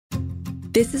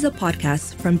This is a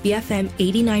podcast from BFM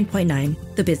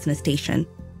 89.9, the business station.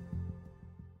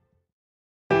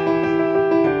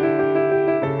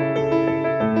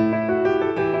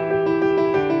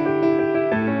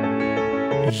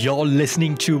 You're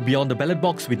listening to Beyond the Ballot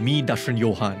Box with me, Dashran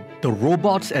Johan. The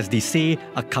robots, as they say,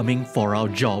 are coming for our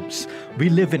jobs. We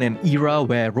live in an era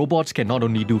where robots can not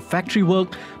only do factory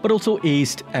work, but also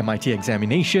ace MIT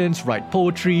examinations, write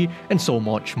poetry, and so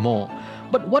much more.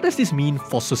 But what does this mean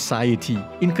for society?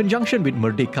 In conjunction with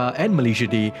Merdeka and Malaysia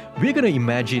Day, we're going to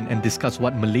imagine and discuss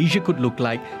what Malaysia could look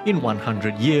like in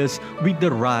 100 years with the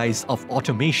rise of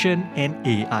automation and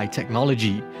AI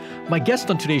technology. My guest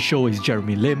on today's show is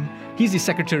Jeremy Lim. He's the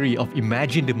Secretary of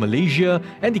Imagine the Malaysia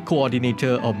and the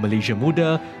coordinator of Malaysia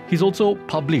Muda. He's also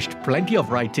published plenty of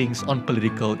writings on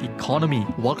political economy.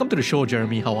 Welcome to the show,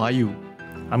 Jeremy. How are you?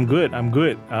 I'm good.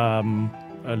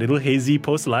 A little hazy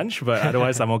post-lunch, but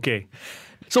otherwise I'm okay.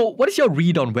 So what is your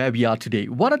read on where we are today?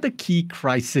 What are the key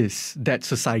crises that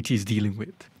society is dealing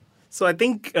with? So I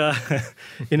think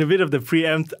in a bit of the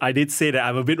preempt, I did say that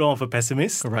I'm a bit more of a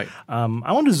pessimist. Right.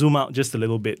 I want to zoom out just a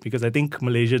little bit because I think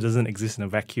Malaysia doesn't exist in a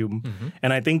vacuum. Mm-hmm.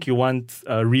 And I think you want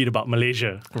to read about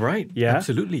Malaysia. Right. Yeah.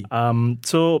 Absolutely.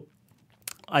 So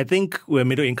I think we're a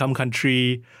middle-income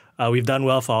country. We've done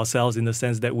well for ourselves in the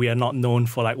sense that we are not known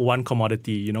for like one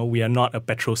commodity. You know, we are not a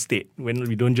petro state. When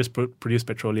we don't just produce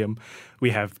petroleum,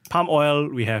 we have palm oil,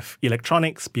 we have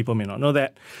electronics. People may not know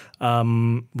that.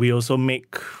 We also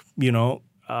make,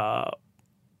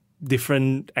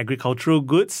 different agricultural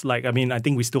goods. I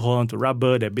think we still hold on to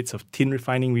rubber. There are bits of tin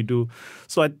refining we do.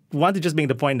 So I want to just make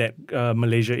the point that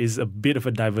Malaysia is a bit of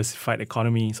a diversified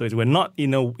economy. So we're not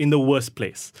in the worst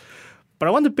place. But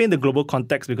I want to paint the global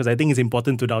context because I think it's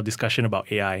important to our discussion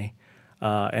about AI.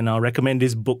 And I'll recommend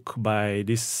this book by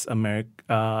this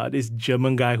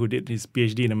German guy who did his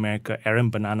PhD in America, Aaron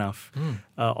Bananoff,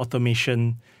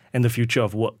 Automation and the Future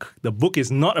of Work. The book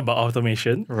is not about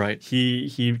automation. Right.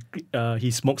 He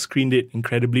smoke-screened it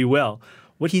incredibly well.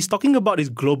 What he's talking about is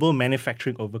global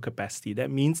manufacturing overcapacity. That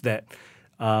means that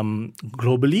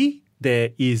globally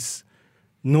there is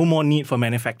no more need for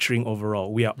manufacturing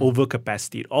overall. We are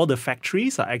overcapacity. All the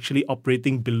factories are actually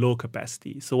operating below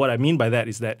capacity. So what I mean by that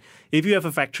is that if you have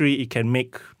a factory, it can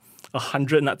make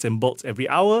 100 nuts and bolts every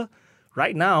hour.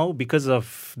 Right now, because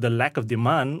of the lack of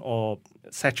demand or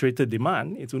saturated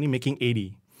demand, it's only making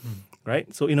 80.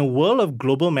 Right? So in a world of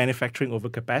global manufacturing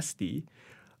overcapacity,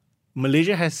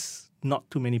 Malaysia has not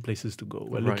too many places to go.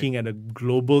 We're looking at a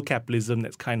global capitalism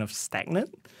that's kind of stagnant.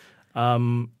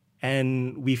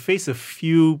 And we face a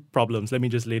few problems. Let me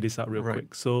just lay this out real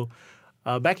quick. So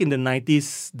back in the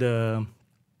 90s,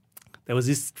 there was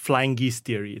this flying geese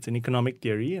theory. It's an economic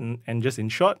theory. And just in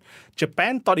short,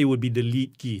 Japan thought it would be the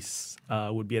lead geese,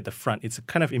 would be at the front. It's a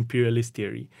kind of imperialist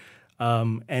theory.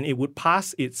 And it would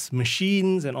pass its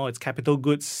machines and all its capital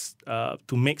goods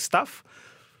to make stuff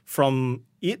from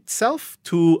itself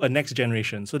to a next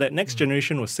generation. So that next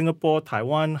generation was Singapore,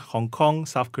 Taiwan, Hong Kong,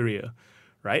 South Korea.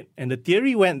 Right? And the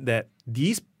theory went that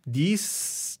these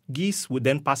geese would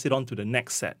then pass it on to the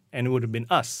next set. And it would have been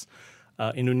us,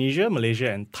 Indonesia,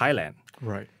 Malaysia, and Thailand.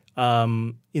 Right.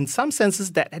 In some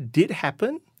senses, that did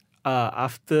happen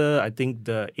after, I think,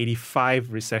 the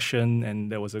 85 recession,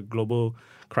 and there was a global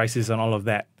crisis and all of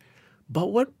that. But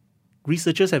what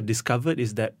researchers have discovered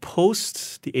is that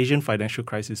post the Asian financial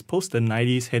crisis, post the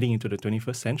 90s heading into the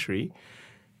 21st century,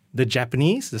 the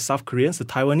Japanese, the South Koreans, the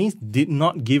Taiwanese did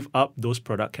not give up those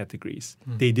product categories.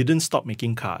 They didn't stop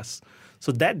making cars.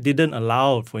 So that didn't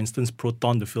allow, for instance,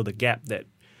 Proton to fill the gap that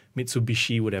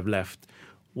Mitsubishi would have left.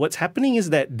 What's happening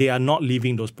is that they are not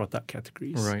leaving those product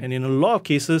categories. Right. And in a lot of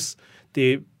cases,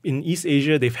 in East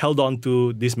Asia, they've held on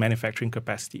to this manufacturing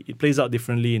capacity. It plays out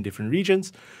differently in different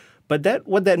regions. But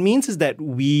what that means is that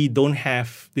we don't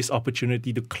have this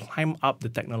opportunity to climb up the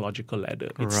technological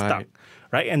ladder. It's stuck,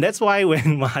 right? And that's why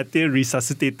when Mahathir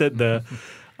resuscitated the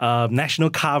National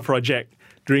Car Project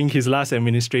during his last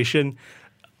administration,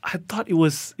 I thought it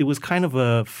was kind of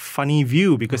a funny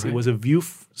view because it was a view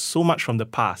so much from the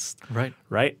past,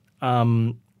 right?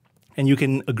 And you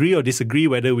can agree or disagree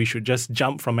whether we should just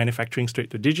jump from manufacturing straight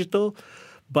to digital,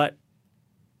 but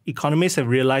economists have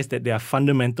realized that there are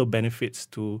fundamental benefits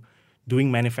to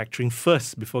doing manufacturing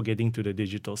first before getting to the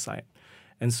digital side.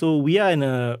 And so we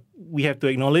have to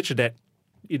acknowledge that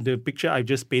in the picture I've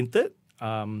just painted,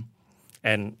 and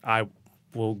I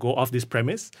will go off this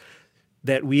premise,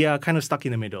 that we are kind of stuck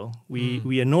in the middle.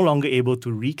 We are no longer able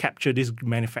to recapture this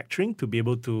manufacturing to be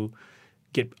able to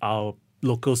get our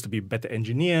locals to be better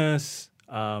engineers,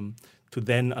 to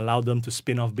then allow them to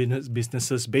spin off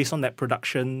businesses based on that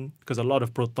production, because a lot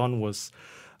of Proton was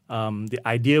the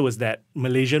idea was that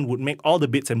Malaysian would make all the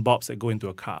bits and bobs that go into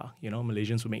a car.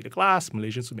 Malaysians would make the glass,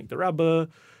 Malaysians would make the rubber,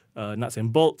 nuts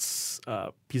and bolts,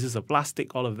 pieces of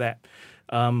plastic, all of that.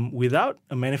 Without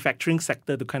a manufacturing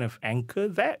sector to kind of anchor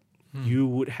that, you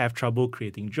would have trouble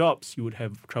creating jobs, you would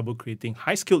have trouble creating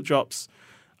high-skilled jobs,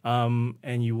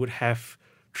 and you would have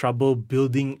trouble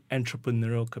building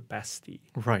entrepreneurial capacity.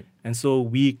 Right. And so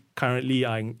we currently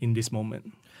are in this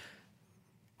moment.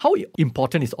 How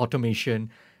important is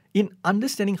automation in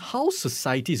understanding how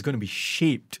society is going to be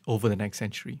shaped over the next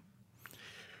century?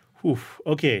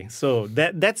 Okay, so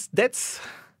that's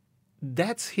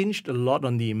hinged a lot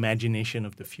on the imagination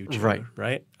of the future,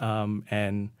 right?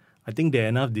 And I think there's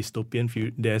enough dystopian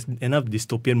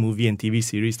movie and TV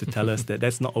series to tell us that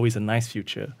that's not always a nice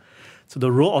future. So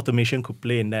the role automation could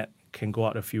play in that can go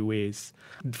out a few ways.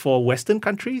 For Western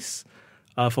countries,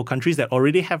 for countries that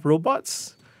already have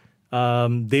robots,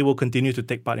 they will continue to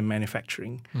take part in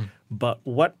manufacturing. But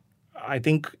what I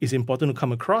think is important to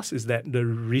come across is that the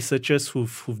researchers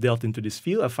who've delved into this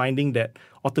field are finding that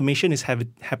automation is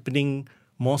happening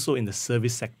more so in the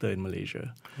service sector in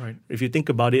Malaysia. Right. If you think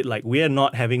about it, like we are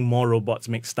not having more robots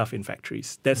make stuff in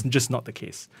factories. That's just not the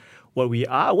case. What we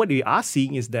are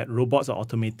seeing is that robots are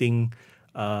automating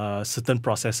certain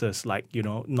processes, like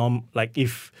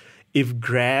if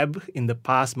Grab in the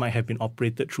past might have been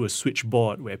operated through a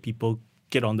switchboard where people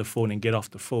get on the phone and get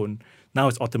off the phone, now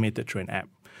it's automated through an app.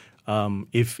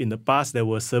 If in the past there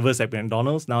were servers at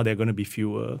McDonald's, now there are going to be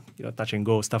fewer, touch and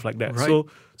go, stuff like that. Right.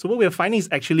 So what we're finding is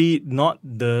actually not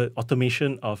the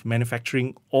automation of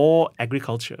manufacturing or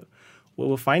agriculture. What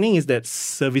we're finding is that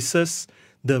services,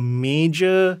 the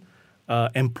major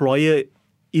employer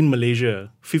in Malaysia,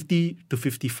 50 to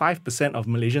 55% of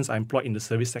Malaysians are employed in the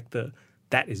service sector.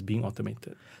 That is being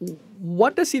automated.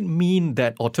 What does it mean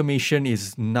that automation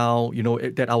is now,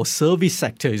 that our service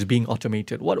sector is being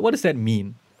automated? What does that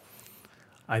mean?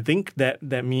 I think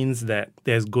that means that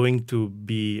there's going to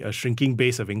be a shrinking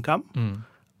base of income.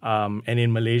 And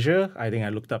in Malaysia, I think I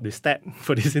looked up this stat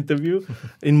for this interview.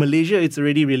 In Malaysia, it's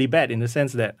already really bad in the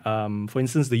sense that, for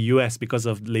instance, the US, because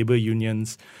of labor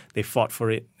unions, they fought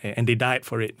for it and they died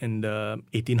for it in the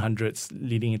 1800s,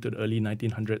 leading into the early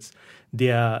 1900s.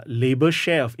 Their labor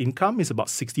share of income is about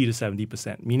 60 to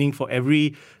 70%, meaning for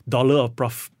every dollar of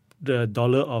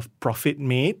profit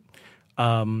made,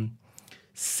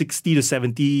 60 to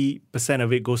 70%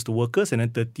 of it goes to workers, and then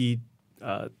 30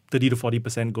 to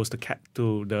 40% goes to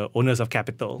the owners of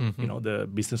capital, the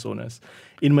business owners.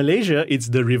 In Malaysia, it's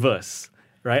the reverse,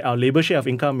 right? Our labor share of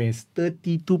income is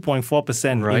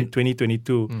 32.4% in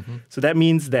 2022. So that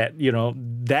means that,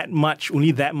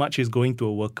 only that much is going to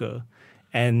a worker.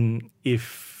 And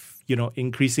if,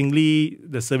 increasingly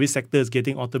the service sector is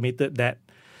getting automated, that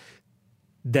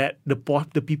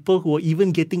the people who are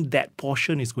even getting that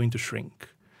portion is going to shrink.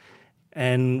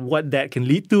 And what that can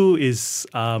lead to is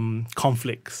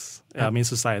conflicts.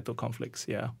 Societal conflicts,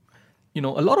 yeah. A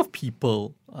lot of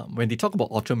people, when they talk about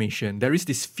automation, there is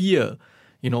this fear,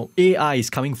 AI is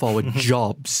coming for our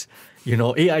jobs.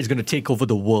 AI is going to take over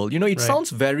the world. It sounds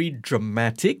very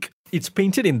dramatic. It's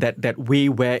painted in that way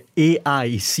where AI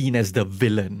is seen as the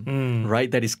villain,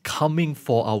 right? That is coming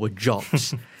for our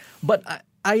jobs. But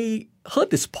I heard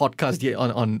this podcast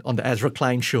on the Ezra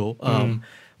Klein show,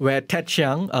 where Ted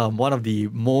Chiang, one of the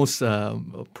most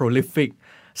prolific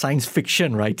science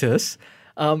fiction writers,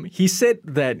 he said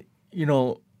that,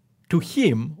 to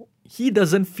him, he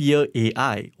doesn't fear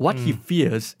AI. What he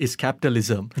fears is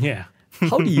capitalism. Yeah.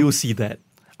 How do you see that?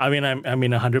 I'm in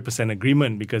 100%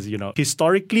 agreement because,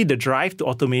 historically the drive to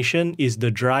automation is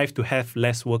the drive to have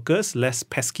less workers, less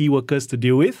pesky workers to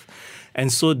deal with.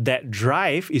 And so that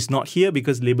drive is not here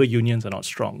because labor unions are not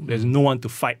strong. There's no one to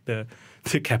fight the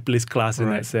capitalist class in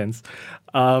that sense.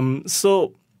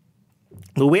 So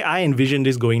the way I envision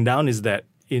this going down is that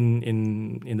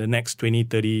in the next 20,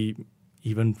 30,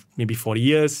 even maybe 40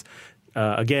 years,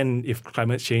 again, if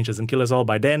climate change doesn't kill us all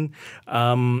by then,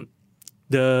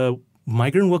 the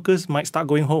migrant workers might start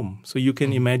going home. So you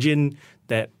can imagine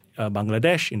that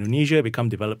Bangladesh, Indonesia become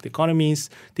developed economies.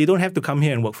 They don't have to come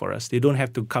here and work for us. They don't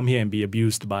have to come here and be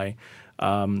abused by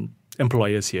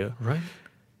employers here. Right.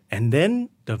 And then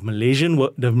the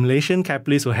Malaysian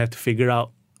capitalists will have to figure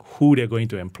out who they're going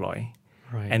to employ.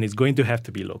 Right. And it's going to have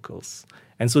to be locals.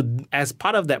 And so as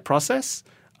part of that process,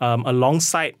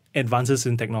 alongside advances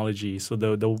in technology, so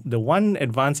the one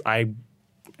advance I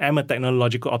am a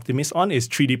technological optimist on is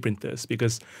 3D printers,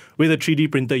 because with a 3D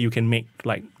printer, you can make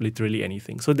like literally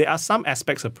anything. So there are some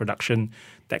aspects of production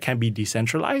that can be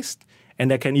decentralized and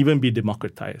that can even be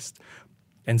democratized.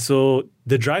 And so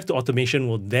the drive to automation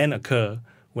will then occur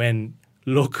when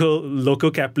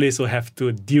local capitalists will have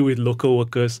to deal with local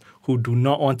workers who do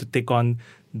not want to take on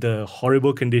the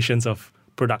horrible conditions of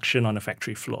production on a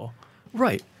factory floor.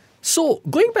 Right. So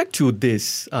going back to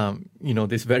this,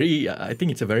 this very, I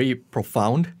think it's a very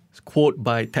profound quote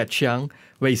by Ted Chiang,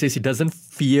 where he says he doesn't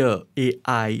fear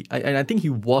AI. And I think he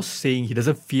was saying he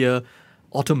doesn't fear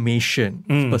automation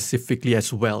specifically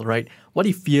as well, right? What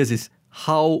he fears is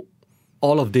how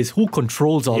all of this, who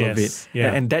controls all of it.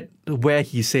 Yeah. And that where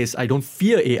he says, I don't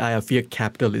fear AI, I fear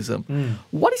capitalism.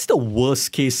 What is the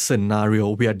worst case scenario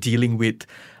we are dealing with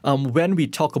when we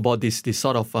talk about this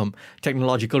sort of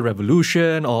technological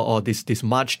revolution or this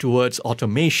march towards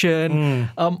automation?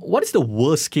 What is the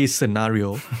worst case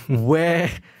scenario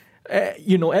where,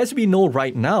 as we know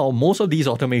right now, most of these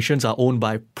automations are owned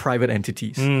by private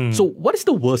entities. So what is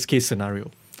the worst case scenario?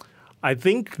 I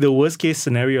think the worst case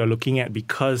scenario you're looking at,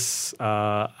 because,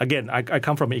 again, I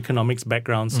come from an economics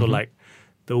background. So like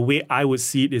the way I would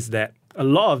see it is that a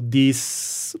lot of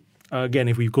these, again,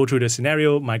 if we go through the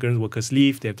scenario, migrant workers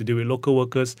leave, they have to deal with local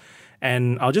workers.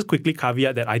 And I'll just quickly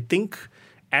caveat that I think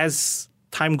as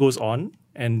time goes on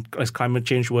and as climate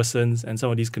change worsens and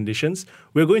some of these conditions,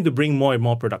 we're going to bring more and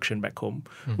more production back home.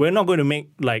 We're not going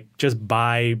to just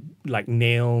buy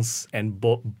nails and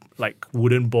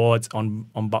wooden boards on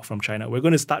bulk from China. We're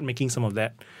going to start making some of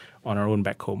that on our own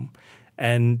back home.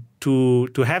 And to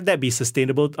have that be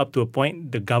sustainable up to a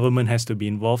point, the government has to be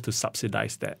involved to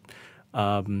subsidize that.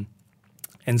 And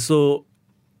so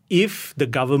if the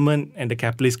government and the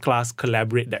capitalist class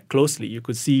collaborate that closely, you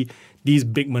could see these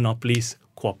big monopolies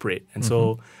cooperate. And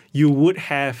so you would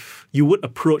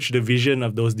approach the vision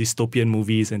of those dystopian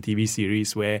movies and TV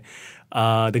series where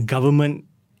the government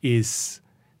is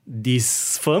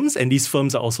these firms and these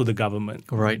firms are also the government.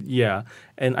 Right. Yeah.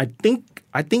 And I think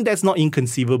that's not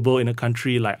inconceivable in a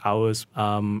country like ours.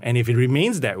 And if it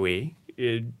remains that way,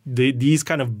 these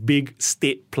kind of big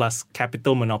state plus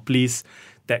capital monopolies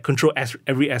that control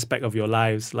every aspect of your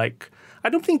lives, I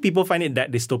don't think people find it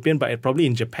that dystopian, but probably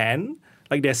in Japan,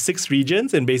 there's 6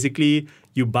 regions, and basically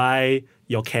you buy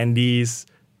your candies,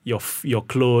 your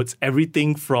clothes,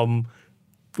 everything from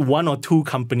 1 or 2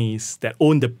 companies that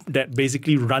that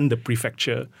basically run the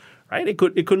prefecture. Right? It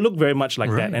could look very much like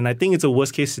that. And I think it's a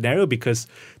worst case scenario because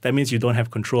that means you don't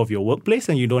have control of your workplace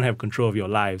and you don't have control of your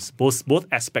lives. Both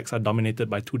aspects are dominated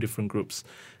by 2 different groups,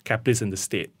 capitalists and the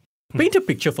state. Paint a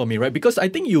picture for me, right? Because I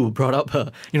think you brought up,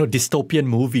 dystopian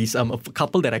movies. A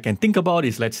couple that I can think about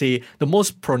is, let's say, the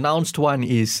most pronounced one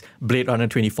is Blade Runner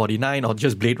 2049 or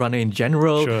just Blade Runner in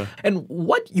general. Sure. And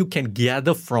what you can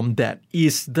gather from that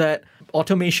is that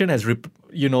automation has,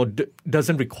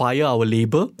 doesn't require our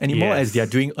labor anymore, as they are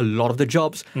doing a lot of the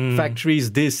jobs,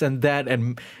 factories, this and that.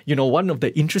 And, one of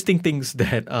the interesting things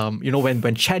that,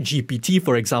 when ChatGPT,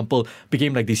 for example,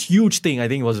 became this huge thing, I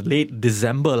think it was late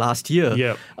December last year.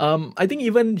 Yep. I think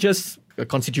even just a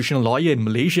constitutional lawyer in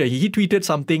Malaysia, he tweeted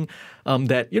something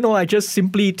that, I just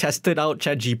simply tested out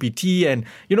ChatGPT and,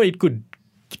 it could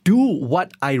do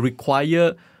what I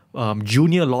require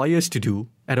junior lawyers to do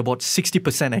at about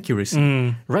 60%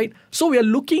 accuracy, right? So we are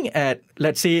looking at,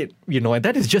 let's say, and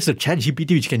that is just a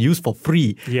ChatGPT which you can use for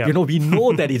free. Yeah. We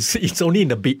know that it's only in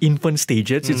the infant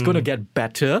stages. It's going to get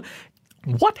better.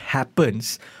 What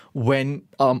happens when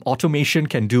automation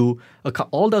can do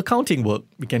all the accounting work?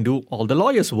 We can do all the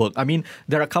lawyers' work. I mean,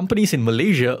 there are companies in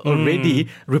Malaysia already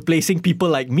replacing people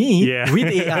like me with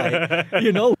AI.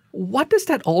 What does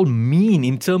that all mean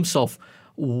in terms of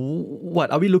what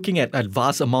are we looking at? A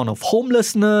vast amount of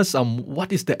homelessness.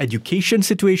 What is the education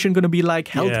situation going to be like?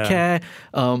 Healthcare,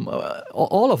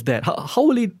 all of that. How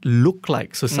will it look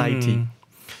like society?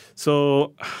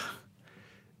 So,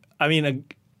 I mean,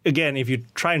 again, if you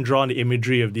try and draw on the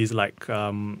imagery of these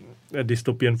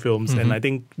dystopian films, and I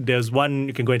think there's one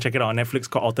you can go and check it out on Netflix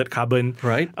called Altered Carbon.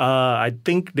 Right. I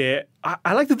think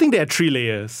I like to think there are 3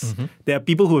 layers. There are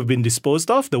people who have been disposed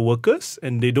of, the workers,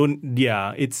 and they don't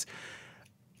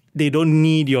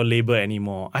need your labor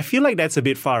anymore. I feel like that's a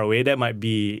bit far away. That might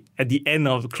be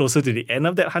closer to the end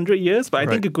of that 100 years, but I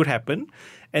think it could happen.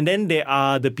 And then there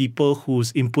are the people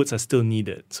whose inputs are still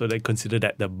needed. So they consider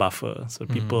that the buffer. So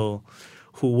people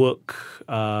who work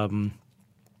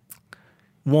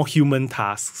more human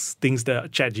tasks, things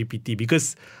that ChatGPT,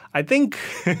 because I think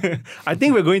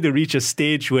we're going to reach a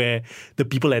stage where the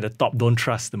people at the top don't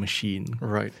trust the machine.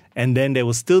 Right. And then there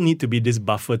will still need to be this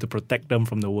buffer to protect them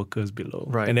from the workers below.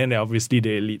 Right. And then there are obviously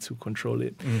the elites who control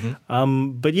it.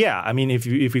 But yeah, I mean, if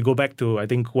we go back to, I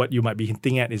think what you might be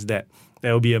hinting at is that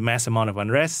there will be a mass amount of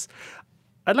unrest.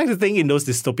 I'd like to think in those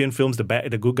dystopian films,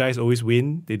 the good guys always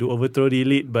win. They do overthrow the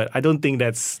elite, but I don't think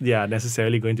that's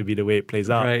necessarily going to be the way it plays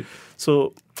out. Right.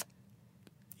 So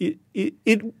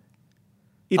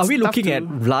Are we looking at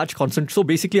large So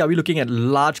basically, are we looking at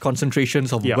large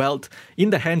concentrations of wealth in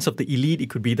the hands of the elite? It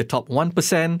could be the top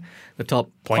 1%, the top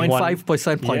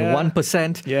 0.5%,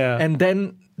 0.1%. Yeah. And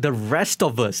then the rest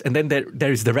of us. And then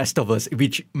there is the rest of us,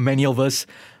 which many of us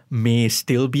may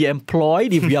still be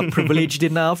employed if we are privileged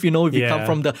enough. If we come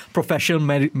from the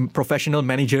professional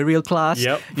managerial class,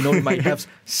 we might have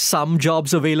some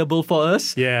jobs available for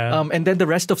us. Yeah. And then the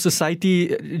rest of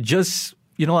society just...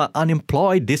 are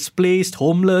unemployed, displaced,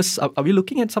 homeless. Are we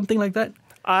looking at something like that?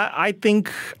 I think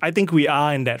we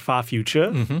are in that far future,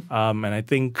 and I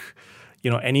think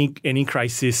any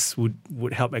crisis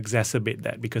would help exacerbate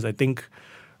that, because I think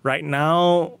right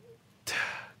now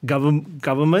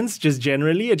governments just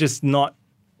generally are just not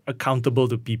accountable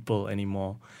to people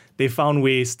anymore. They found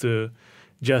ways to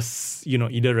just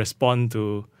either respond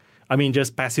to,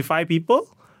 just pacify people,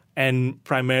 and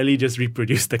primarily just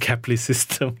reproduce the capitalist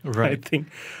system. Right. I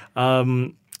think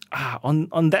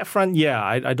on that front,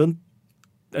 I don't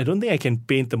think I can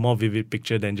paint a more vivid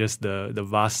picture than just the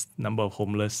vast number of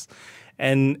homeless,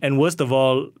 and worst of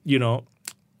all,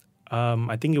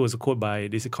 I think it was a quote by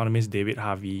this economist David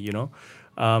Harvey.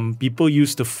 People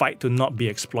used to fight to not be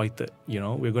exploited.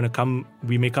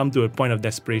 We may come to a point of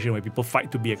desperation where people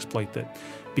fight to be exploited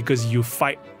because you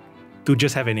fight to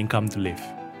just have an income to live.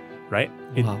 Right?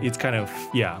 It's kind of,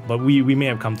 but we may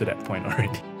have come to that point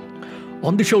already.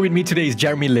 On the show with me today is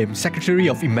Jeremy Lim, Secretary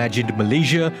of Imagined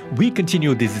Malaysia. We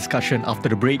continue this discussion after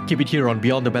the break. Keep it here on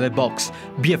Beyond the Ballot Box,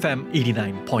 BFM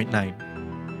 89.9.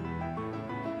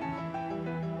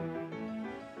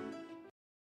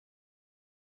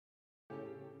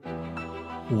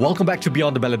 Welcome back to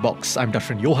Beyond the Ballot Box. I'm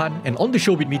Dashran Johan, and on the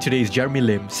show with me today is Jeremy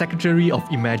Lim, Secretary of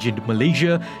Imagined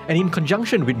Malaysia. And in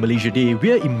conjunction with Malaysia Day,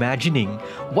 we're imagining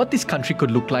what this country could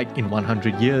look like in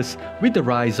 100 years with the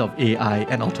rise of AI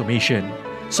and automation.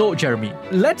 So, Jeremy,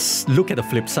 let's look at the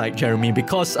flip side, Jeremy,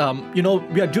 because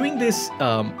we are doing this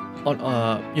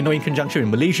in conjunction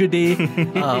with Malaysia Day.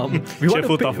 We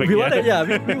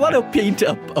want to paint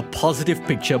a positive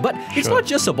picture, but it's not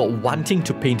just about wanting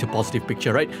to paint a positive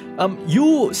picture, right?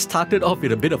 You started off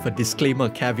with a bit of a disclaimer,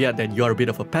 caveat that you're a bit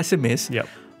of a pessimist. Yep.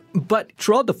 But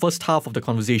throughout the first half of the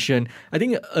conversation, I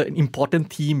think an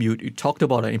important theme you talked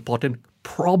about, an important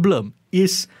problem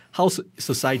is how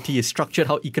society is structured,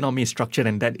 how economy is structured,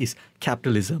 and that is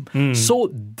capitalism. So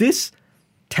this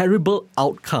terrible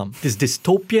outcome, this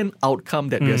dystopian outcome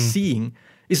that we are seeing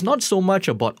is not so much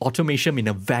about automation in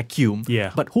a vacuum,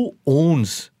 but who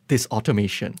owns this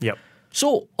automation. Yep.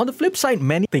 So on the flip side,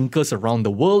 many thinkers around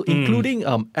the world, including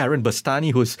Aaron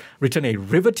Bastani, who's written a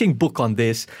riveting book on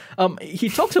this, he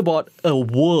talks about a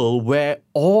world where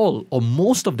all or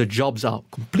most of the jobs are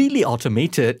completely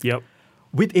automated. Yep.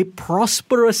 With a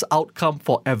prosperous outcome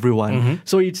for everyone.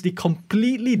 So it's the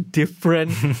completely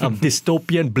different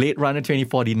dystopian Blade Runner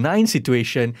 2049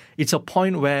 situation. It's a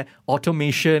point where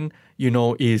automation,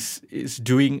 is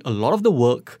doing a lot of the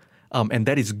work, and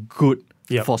that is good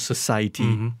for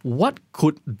society. What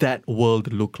could that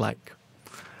world look like?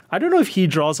 I don't know if he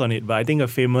draws on it, but I think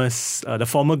the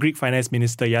former Greek finance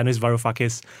minister, Yanis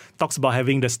Varoufakis, talks about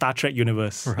having the Star Trek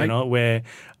universe, where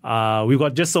we've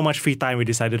got just so much free time, we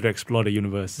decided to explore the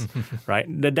universe, right?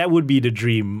 That would be the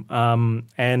dream.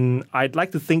 And I'd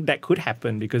like to think that could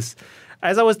happen, because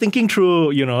as I was thinking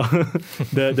through,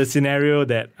 the scenario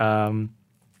that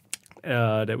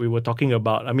we were talking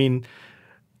about,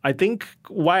 I think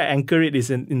why I anchor it is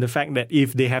in the fact that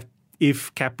if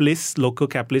local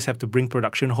capitalists have to bring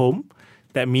production home,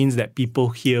 that means that people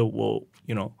here will,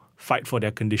 fight for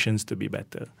their conditions to be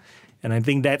better. And I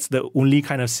think that's the only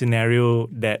kind of scenario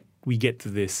that we get to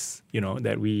this,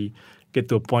 that we get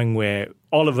to a point where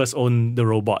all of us own the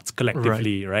robots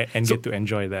collectively, right? And get to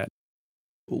enjoy that.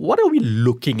 What are we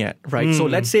looking at, right? So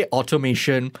let's say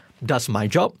automation does my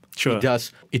job. Sure.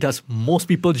 It does most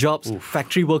people's jobs,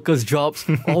 factory workers' jobs,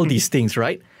 all these things,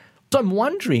 right? So I'm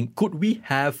wondering, could we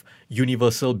have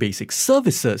universal basic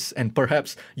services and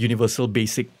perhaps universal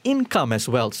basic income as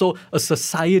well? So a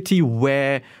society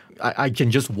where I can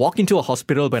just walk into a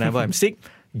hospital whenever I'm sick,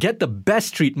 get the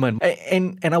best treatment,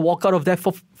 and I walk out of there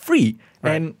for free.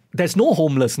 Right. And there's no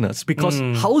homelessness because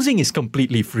housing is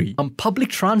completely free. Public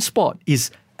transport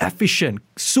is efficient,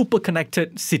 super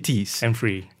connected cities. And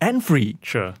free.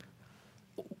 Sure.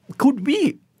 Could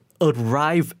we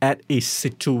arrive at a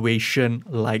situation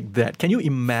like that? Can you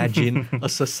imagine a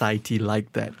society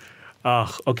like that?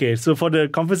 Okay. So for the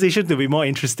conversation to be more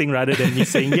interesting rather than me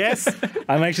saying yes,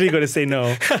 I'm actually going to say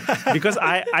no. Because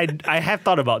I have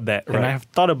thought about that. Right. And I have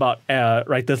thought about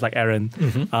writers like Aaron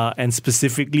and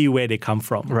specifically where they come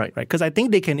from. Right. Because I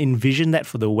think they can envision that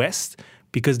for the West,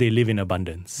 because they live in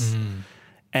abundance.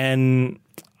 And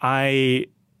I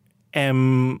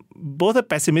am both a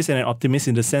pessimist and an optimist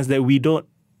in the sense that we don't,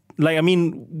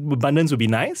 abundance would be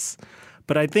nice,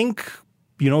 but I think,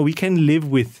 we can live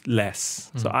with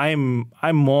less. So I'm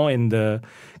more in the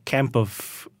camp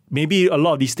of maybe a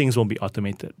lot of these things won't be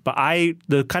automated, but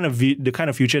the kind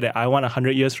of future that I want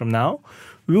 100 years from now,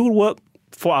 we will work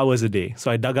 4 hours a day. So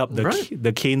I dug up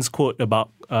the Keynes quote about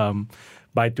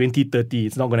by 2030,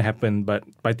 it's not going to happen, but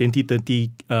by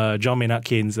 2030, John Maynard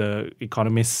Keynes,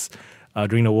 economist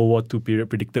during the World War II period,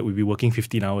 predicted we'd be working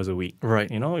 15 hours a week. Right.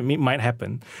 It might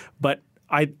happen, but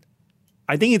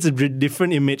I think it's a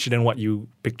different image than what you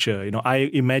picture. I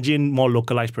imagine more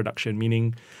localized production,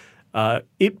 meaning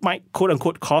it might quote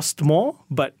unquote cost more,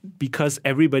 but because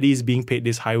everybody is being paid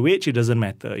this high wage, it doesn't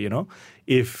matter.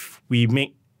 If we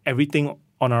make everything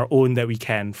on our own that we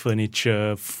can,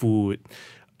 furniture, food,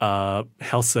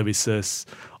 health services,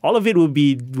 all of it will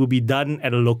be done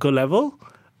at a local level,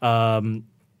 and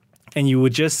you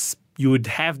would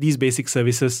have these basic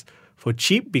services for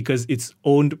cheap because it's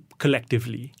owned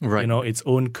collectively. Right. It's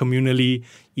owned communally,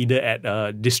 either at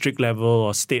a district level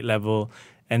or state level,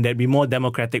 and there'd be more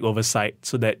democratic oversight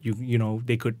so that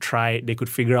they could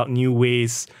figure out new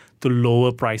ways to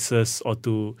lower prices or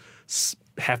to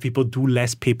have people do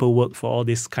less paperwork for all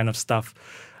this kind of stuff.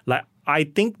 Like, I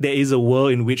think there is a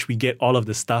world in which we get all of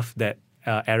the stuff that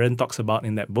Aaron talks about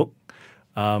in that book,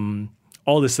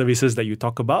 all the services that you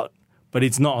talk about, but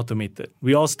it's not automated.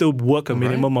 We all still work a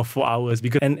minimum of 4 hours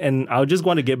because, and I just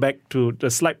want to get back to the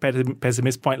slight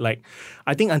pessimist point. Like,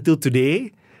 I think until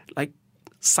today, like,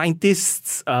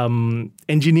 scientists,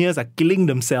 engineers are killing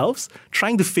themselves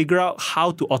trying to figure out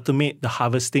how to automate the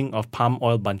harvesting of palm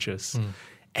oil bunches.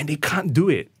 And they can't do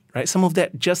it, right? Some of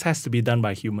that just has to be done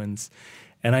by humans.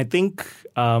 And I think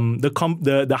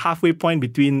the halfway point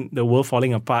between the world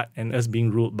falling apart and us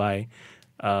being ruled by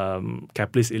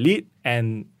capitalist elite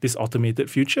and this automated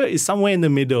future is somewhere in the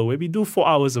middle where we do 4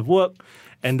 hours of work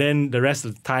and then the rest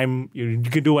of the time you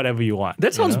can do whatever you want.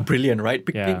 That sounds brilliant, right?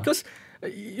 Because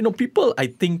people, I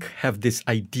think, have this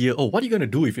idea, what are you going to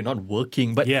do if you're not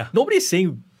working? But nobody's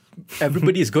saying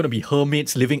everybody is going to be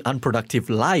hermits living unproductive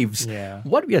lives. Yeah.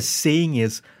 What we are saying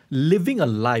is living a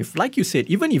life, like you said,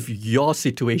 even if your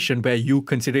situation where you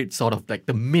consider it sort of like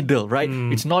the middle, right?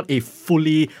 It's not a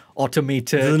fully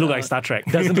automated... It doesn't look like Star Trek.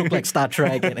 Doesn't look like Star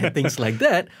Trek and things like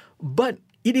that. But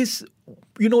it is,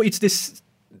 it's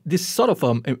this sort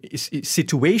of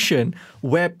situation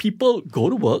where people go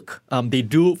to work, they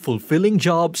do fulfilling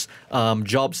jobs,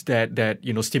 jobs that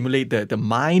stimulate the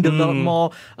mind a lot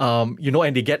more,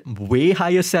 and they get way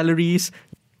higher salaries.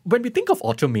 When we think of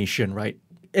automation, right,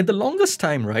 at the longest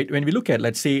time, right, when we look at,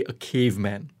 let's say, a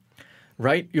caveman,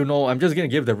 right? I'm just going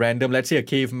to give the random, let's say a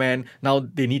caveman, now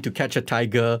they need to catch a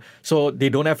tiger. So they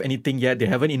don't have anything yet. They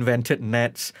haven't invented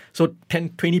nets. So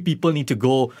 10, 20 people need to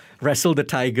go wrestle the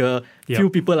tiger. Few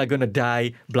people are going to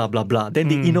die, blah, blah, blah. Then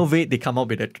they innovate. They come up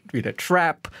with a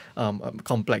trap,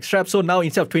 complex trap. So now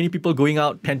instead of 20 people going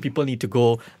out, 10 people need to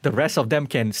go. The rest of them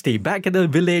can stay back at the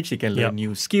village. They can learn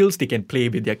new skills. They can play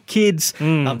with their kids.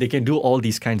 They can do all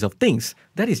these kinds of things.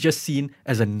 That is just seen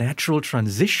as a natural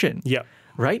transition,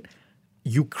 right?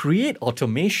 You create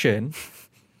automation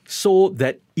so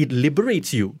that it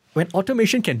liberates you. When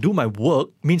automation can do my work,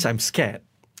 means I'm scared.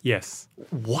 Yes.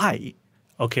 Why?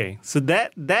 Okay, so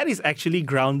that is actually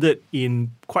grounded in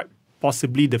quite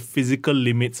possibly the physical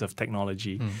limits of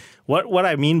technology. What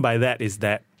I mean by that is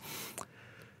that,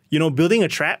 building a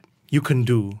trap, you can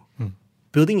do.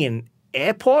 Building an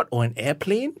airport or an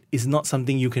airplane is not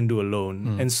something you can do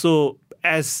alone. And so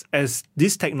as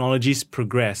these technologies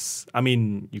progress, I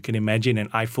mean, you can imagine an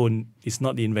iPhone is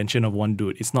not the invention of one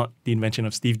dude. It's not the invention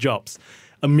of Steve Jobs.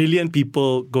 1 million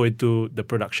people go into the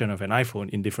production of an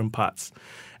iPhone in different parts.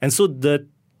 And so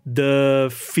the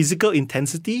physical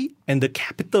intensity and the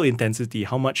capital intensity,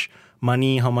 how much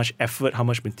money, how much effort, how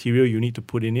much material you need to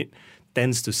put in it,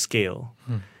 tends to scale.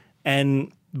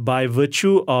 And by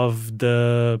virtue of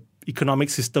the economic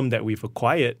system that we've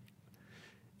acquired,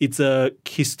 it's a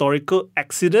historical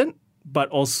accident, but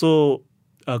also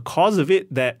a cause of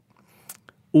it that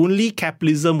only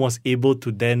capitalism was able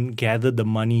to then gather the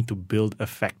money to build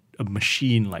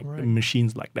machines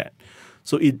like that.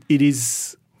 So it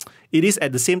is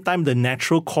at the same time the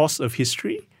natural course of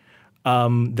history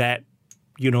that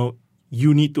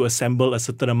you need to assemble a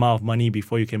certain amount of money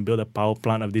before you can build a power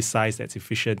plant of this size that's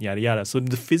efficient, yada yada. So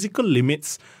the physical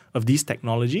limits of these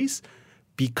technologies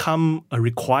become a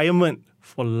requirement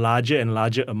for larger and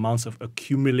larger amounts of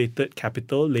accumulated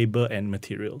capital, labor, and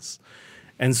materials.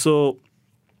 And so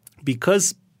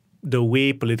because the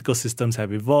way political systems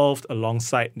have evolved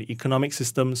alongside the economic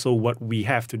system. So what we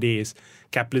have today is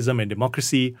capitalism and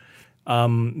democracy.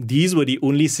 These were the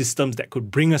only systems that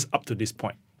could bring us up to this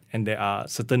point. And there are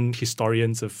certain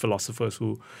historians and philosophers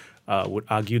who would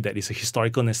argue that it's a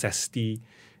historical necessity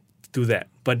to do that.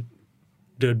 But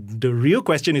the real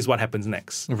question is what happens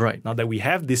next. Right. Now that we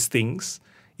have these things,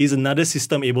 is another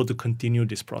system able to continue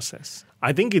this process?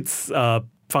 I think it's a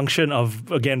function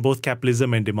of, again, both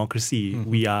capitalism and democracy.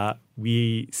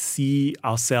 We see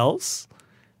ourselves,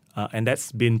 and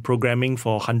that's been programming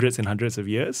for hundreds and hundreds of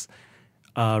years,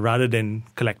 rather than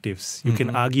collectives. You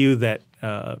can argue that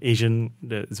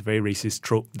it's a very racist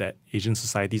trope that Asian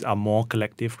societies are more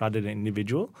collective rather than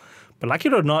individual. But like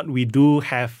it or not, we do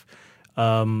have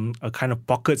a kind of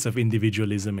pockets of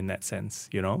individualism in that sense.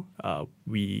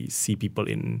 We see people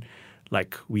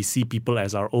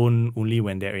as our own only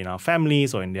when they're in our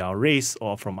families or in our race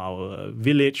or from our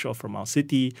village or from our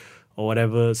city or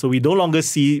whatever. So we no longer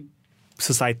see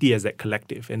society as that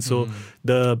collective. And so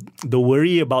the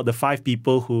worry about the five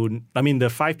people who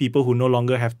no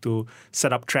longer have to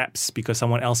set up traps because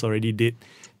someone else already did,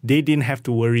 they didn't have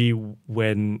to worry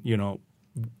when,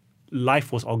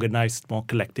 life was organized more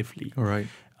collectively. Right.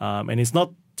 And it's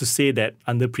not to say that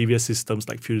under previous systems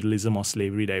like feudalism or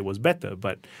slavery that it was better,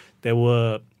 but there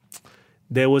were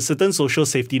certain social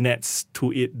safety nets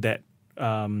to it that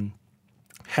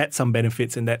had some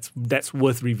benefits, and that's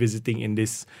worth revisiting in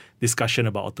this discussion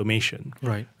about automation.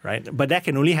 Right. Right. But that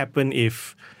can only happen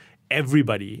if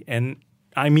everybody, and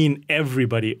I mean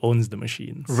everybody, owns the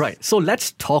machines. Right. So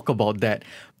let's talk about that.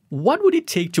 What would it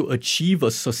take to achieve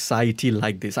a society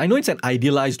like this? I know it's an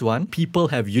idealized one. People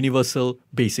have universal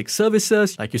basic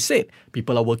services. Like you said,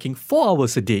 people are working 4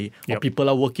 hours a day, or people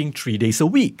are working 3 days a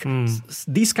week.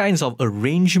 These kinds of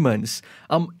arrangements,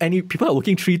 and people are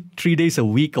working three days a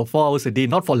week or 4 hours a day,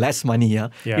 not for less money.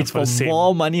 It's for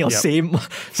more money or same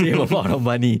amount of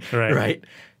money. Right?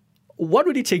 What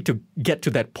would it take to get to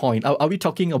that point? Are we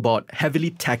talking about heavily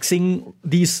taxing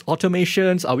these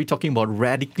automations? Are we talking about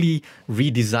radically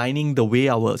redesigning the way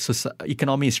our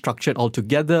economy is structured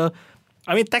altogether?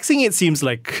 I mean, taxing it seems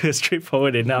like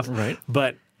straightforward enough. Right.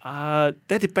 But that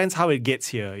depends how it gets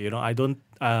here. I don't...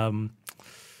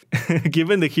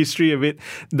 given the history of it,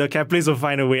 the capitalists will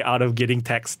find a way out of getting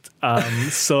taxed.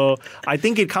 So I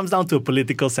think it comes down to a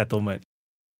political settlement.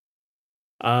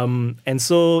 And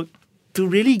so... to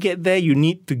really get there, you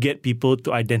need to get people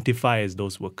to identify as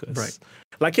those workers. Right.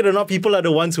 Like it or not, people are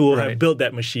the ones who have built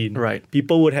that machine. Right.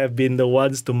 People would have been the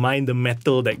ones to mine the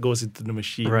metal that goes into the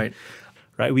machine. Right.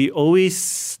 We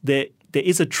always, there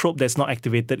is a trope that's not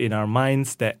activated in our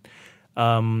minds that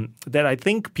I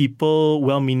think people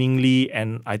well-meaningly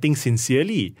and I think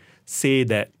sincerely say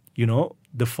that,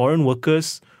 the foreign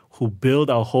workers who build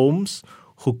our homes,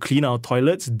 who clean our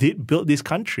toilets, did build this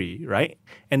country, right?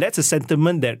 And that's a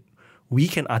sentiment that we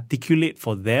can articulate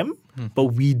for them,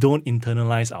 but we don't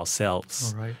internalize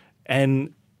ourselves. All right.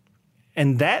 And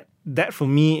that for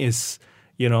me is,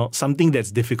 something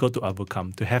that's difficult to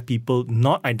overcome, to have people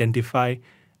not identify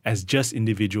as just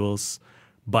individuals,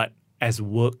 but as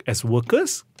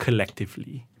workers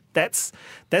collectively. That's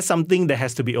something that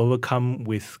has to be overcome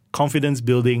with confidence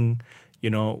building,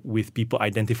 with people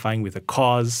identifying with a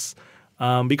cause.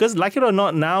 Because like it or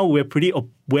not, now where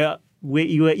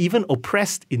you are even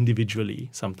oppressed individually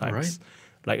sometimes. Right.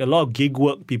 Like a lot of gig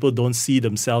work, people don't see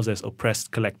themselves as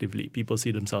oppressed collectively. People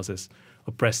see themselves as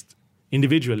oppressed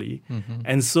individually.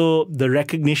 And so the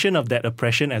recognition of that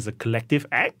oppression as a collective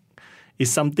act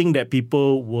is something that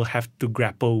people will have to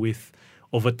grapple with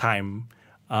over time.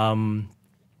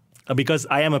 Because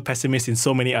I am a pessimist in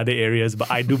so many other areas,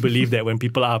 but I do believe that when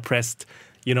people are oppressed,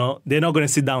 they're not going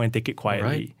to sit down and take it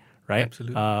quietly. Right?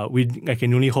 Absolutely. I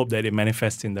can only hope that it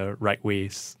manifests in the right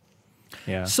ways.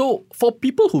 Yeah. So for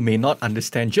people who may not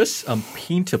understand, just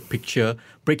paint a picture,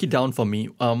 break it down for me.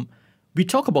 We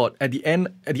talk about at the end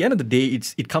of the day,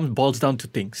 it boils down to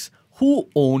things. Who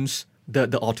owns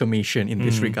the automation in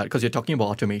this regard? Because you're talking about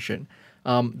automation.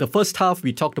 The first half,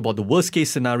 we talked about the worst case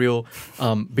scenario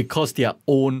because they are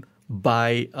owned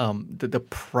by the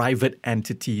private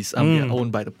entities. They are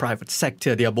owned by the private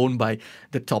sector. They are owned by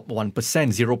the top 1%,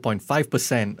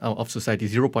 0.5% of society,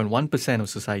 0.1% of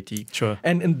society. Sure.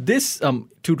 And in this,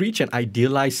 to reach an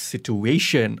idealized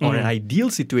situation or an ideal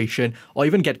situation or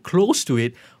even get close to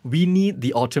it, we need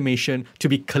the automation to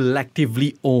be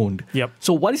collectively owned. Yep.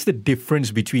 So what is the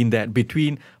difference between that,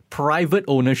 between private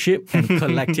ownership and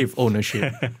collective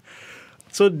ownership?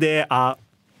 So there are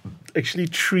actually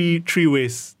three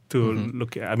ways to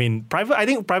look at. I mean, I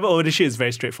think private ownership is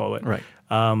very straightforward. Right.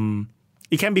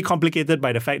 It can be complicated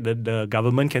by the fact that the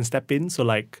government can step in. So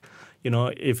like,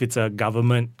 if it's a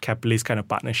government capitalist kind of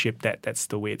partnership, that's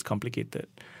the way it's complicated.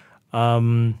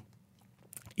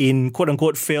 In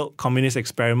quote-unquote failed communist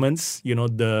experiments,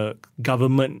 the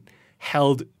government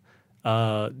held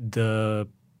the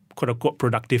quote-unquote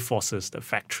productive forces, the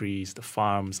factories, the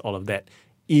farms, all of that,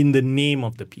 in the name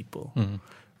of the people,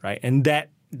 right? And that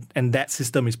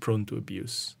system is prone to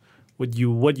abuse. What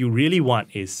you really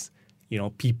want is,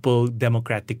 people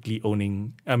democratically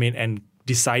owning, and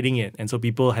deciding it. And so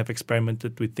people have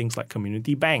experimented with things like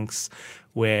community banks,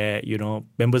 where,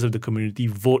 members of the community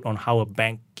vote on how a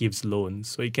bank gives loans.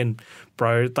 So you can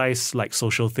prioritize like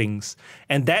social things.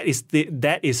 And that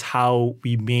is how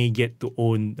we may get to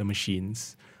own the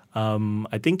machines.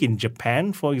 I think in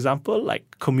Japan, for example, like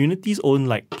communities own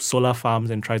like solar farms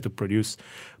and try to produce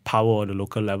power at a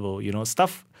local level.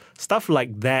 Stuff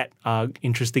like that are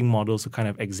interesting models to kind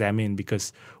of examine,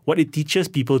 because what it teaches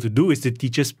people to do is it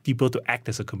teaches people to act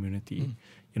as a community.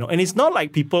 And it's not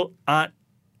like people aren't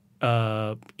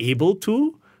able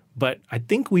to, but I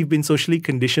think we've been socially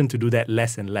conditioned to do that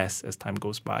less and less as time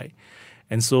goes by.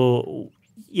 And so,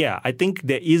 yeah, I think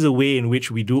there is a way in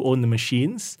which we do own the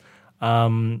machines.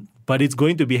 But it's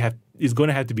going to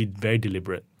have to be very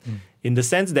deliberate, in the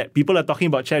sense that people are talking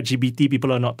about ChatGPT,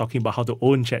 people are not talking about how to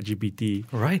own ChatGPT.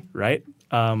 Right.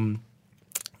 And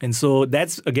so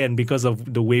that's, again, because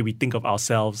of the way we think of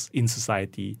ourselves in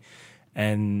society.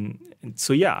 And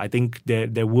so, yeah, I think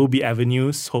there will be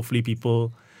avenues. Hopefully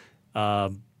people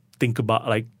think about,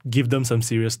 like, give them some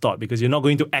serious thought, because you're not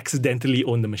going to accidentally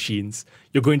own the machines.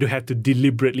 You're going to have to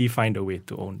deliberately find a way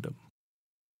to own them.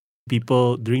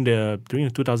 People during the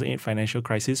 2008 financial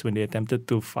crisis, when they attempted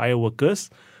to fire workers,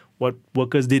 what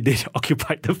workers did, they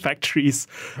occupied the factories.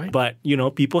 Right. But,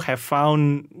 people have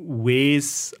found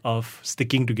ways of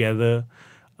sticking together,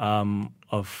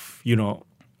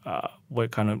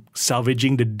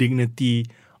 salvaging the dignity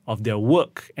of their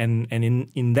work. And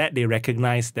in that, they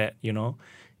recognize that,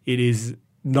 it is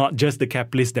not just the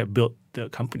capitalists that built the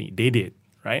company. They did,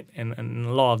 right? And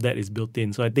a lot of that is built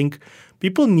in. So I think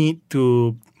people need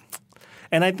to...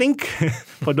 And I think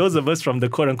for those of us from the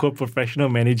quote-unquote professional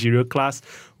managerial class,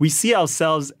 we see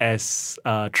ourselves as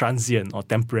transient or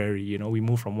temporary. We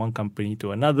move from one company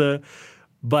to another,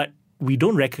 but we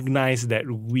don't recognize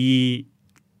that we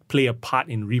play a part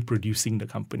in reproducing the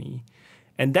company.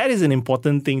 And that is an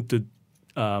important thing to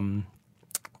kind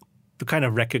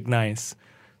of recognize,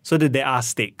 so that there are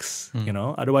stakes.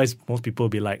 Otherwise, most people will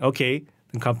be like, okay,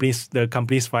 the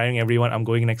company's firing everyone, I'm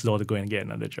going next door to go and get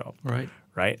another job. Right.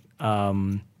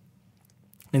 And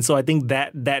so I think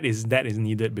that is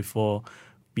needed before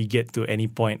we get to any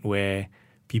point where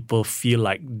people feel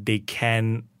like they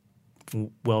can,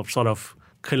 sort of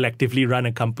collectively run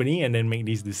a company and then make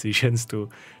these decisions to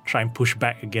try and push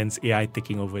back against AI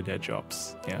taking over their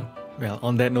jobs. Yeah. Well,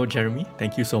 on that note, Jeremy,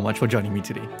 thank you so much for joining me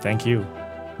today. Thank you.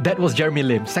 That was Jeremy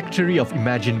Lim, Secretary of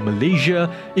Imagine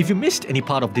Malaysia. If you missed any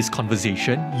part of this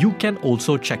conversation, you can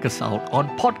also check us out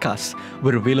on podcasts.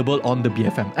 We're available on the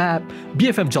BFM app,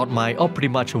 BFM.my, or pretty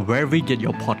much wherever you get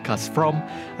your podcasts from.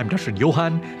 I'm Darshan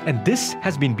Johan, and this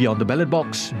has been Beyond the Ballot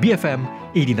Box, BFM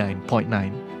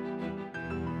 89.9.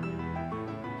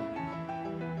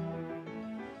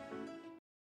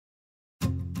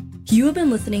 You have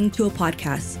been listening to a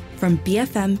podcast from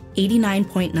BFM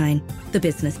 89.9, the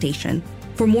business station.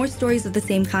 For more stories of the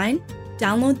same kind,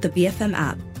 download the BFM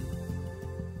app.